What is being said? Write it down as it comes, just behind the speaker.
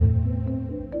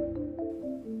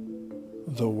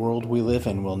The world we live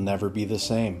in will never be the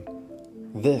same.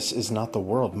 This is not the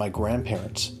world my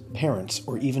grandparents, parents,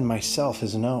 or even myself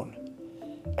has known.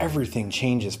 Everything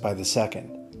changes by the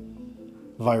second.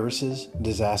 Viruses,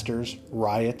 disasters,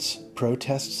 riots,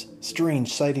 protests,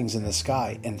 strange sightings in the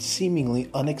sky, and seemingly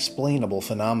unexplainable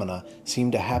phenomena seem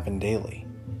to happen daily.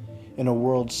 In a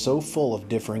world so full of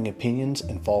differing opinions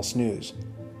and false news,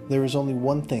 there is only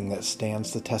one thing that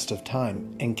stands the test of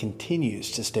time and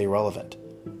continues to stay relevant: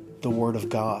 the Word of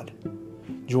God.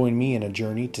 Join me in a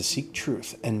journey to seek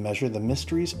truth and measure the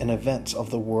mysteries and events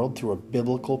of the world through a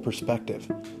biblical perspective.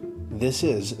 This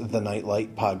is the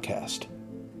Nightlight Podcast.